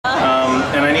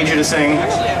need you to sing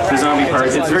the zombie part.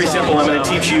 It's very simple. I'm going to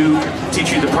teach you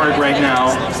the part right now.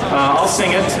 I'll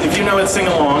sing it. If you know it, sing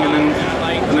along, and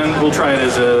then we'll try it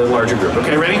as a larger group.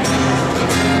 Okay, ready?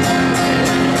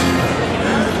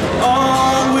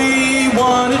 All we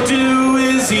want to do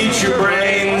is eat your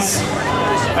brains.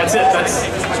 That's it. That's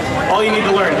all you need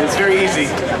to learn. It's very easy.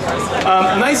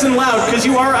 Nice and loud, because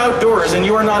you are outdoors and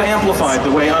you are not amplified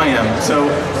the way I am. So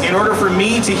in order for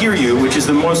me to hear you, which is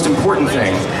the most important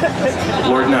thing,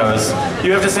 Lord knows,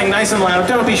 you have to sing nice and loud.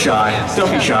 Don't be shy.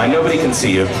 Don't be shy. Nobody can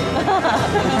see you.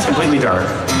 It's completely dark.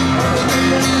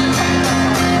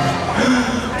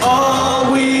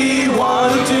 All we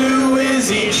want to do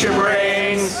is eat your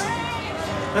brains.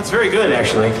 That's very good,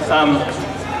 actually.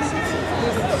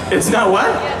 It's not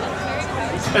what?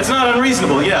 It's not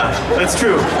unreasonable, yeah, that's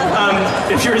true.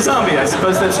 If you're a zombie, I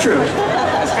suppose that's true.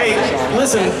 Hey,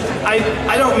 listen,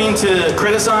 I don't mean to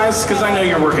criticize, because I know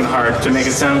you're working hard to make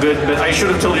it sound good, but I should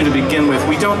have told you to begin with,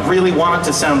 we don't really want it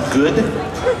to sound good.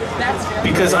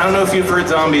 Because I don't know if you've heard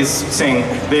zombies sing,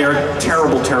 they are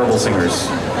terrible, terrible singers.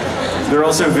 They're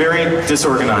also very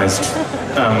disorganized.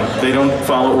 They don't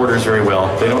follow orders very well.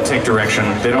 They don't take direction.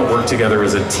 They don't work together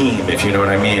as a team, if you know what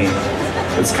I mean.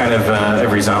 It's kind of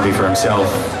every zombie for himself.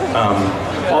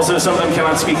 Also, some of them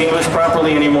cannot speak English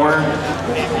properly anymore.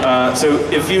 So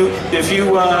if you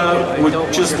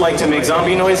would just like to make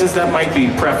zombie noises, that might be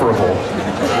preferable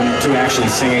to actually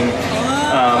singing.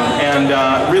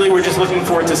 Really, we're just looking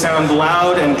for it to sound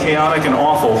loud and chaotic and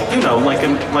awful. You know,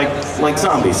 like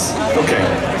zombies. Okay,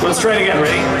 let's try it again.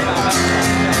 Ready?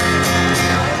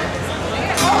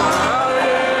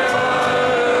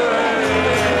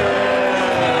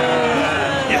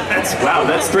 Wow,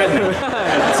 that's threatening.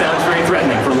 That sounds very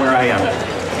threatening from where I am.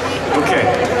 Okay,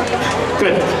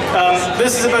 good.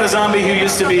 This is about a zombie who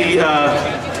used to be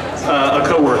a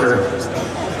co-worker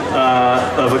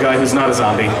of a guy who's not a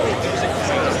zombie.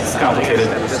 It's complicated.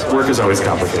 Work is always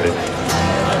complicated.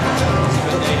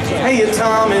 Hey,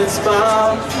 Tom, it's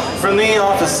Bob from the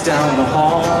office down the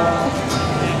hall.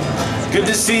 Good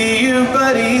to see you,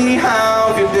 buddy. How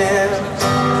have you been?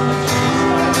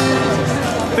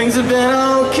 Things have been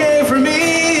okay for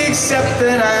me, except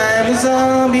that I'm a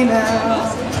zombie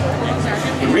now.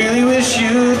 I really wish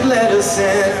you'd let us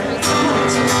in.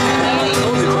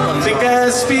 I think I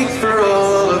speak for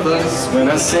all of us when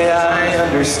I say I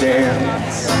understand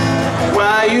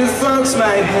why you folks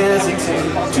might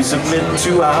hesitate to submit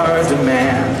to our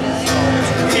demands.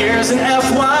 Here's an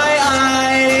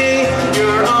FYI,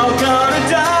 you're all gonna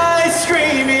die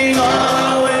screaming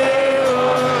all the way.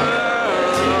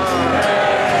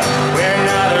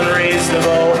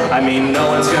 I mean, no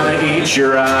one's gonna eat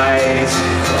your eyes.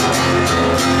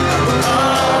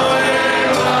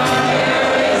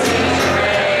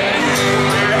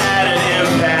 We're at an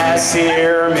impasse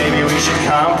here, maybe we should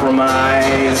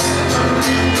compromise.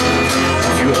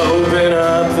 If you open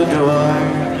up the door,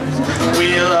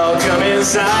 we'll all come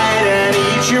inside and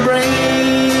eat your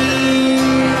brain.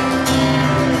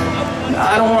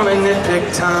 I don't want to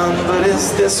nitpick, Tom, but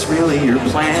is this really your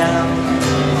plan?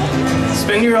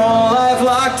 Spend your whole life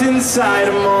locked inside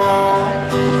a mall.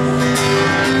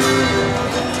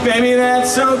 Maybe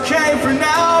that's okay for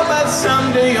now, but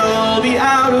someday you'll be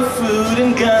out of food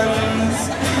and guns.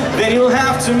 Then you'll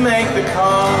have to make the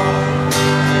call.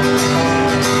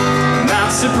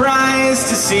 Not surprised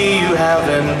to see you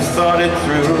haven't thought it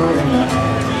through.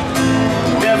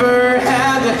 Never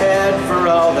had the head for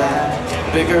all that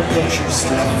bigger picture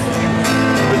stuff.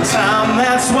 But Tom,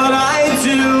 that's what I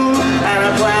do, and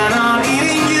I plan on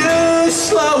eating you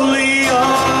slowly.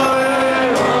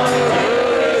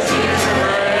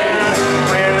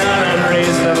 We're not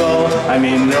unreasonable. I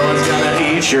mean, no one's gonna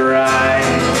eat your eye.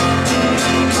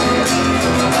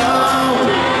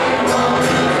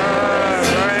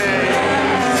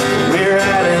 We're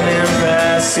at an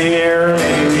impasse here.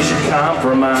 Maybe we should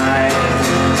compromise.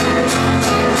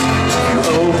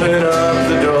 Open up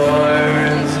the doors.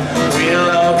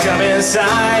 Come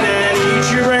inside and eat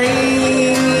your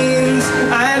brains.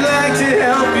 I'd like to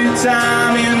help you,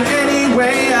 Tom, in any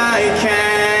way I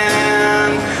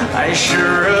can. I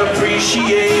sure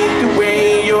appreciate the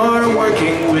way you're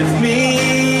working with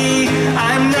me.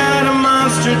 I'm not a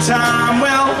monster, Tom.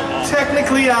 Well,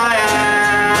 technically I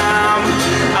am.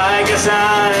 I guess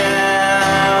I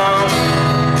am.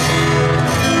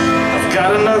 I've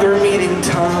got another meeting,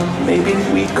 Tom. Maybe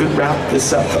we could wrap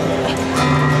this up.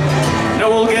 No,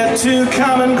 we'll get to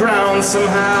common ground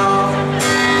somehow.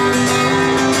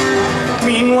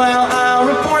 Meanwhile, I'll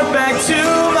report back to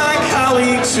my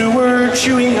colleagues who were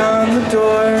chewing on the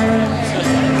door.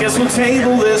 Guess we'll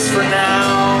table this for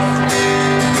now.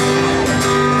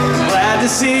 Glad to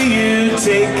see you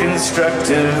take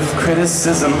constructive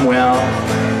criticism well.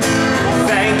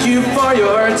 Thank you for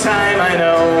your time, I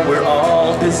know we're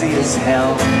all busy as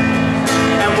hell.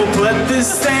 And we'll put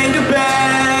this thing to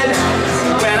bed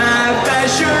when I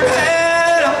bash your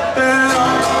head up and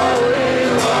all.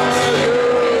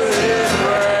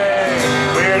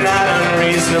 We're not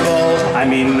unreasonable, I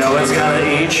mean no one's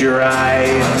gonna eat your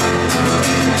eye.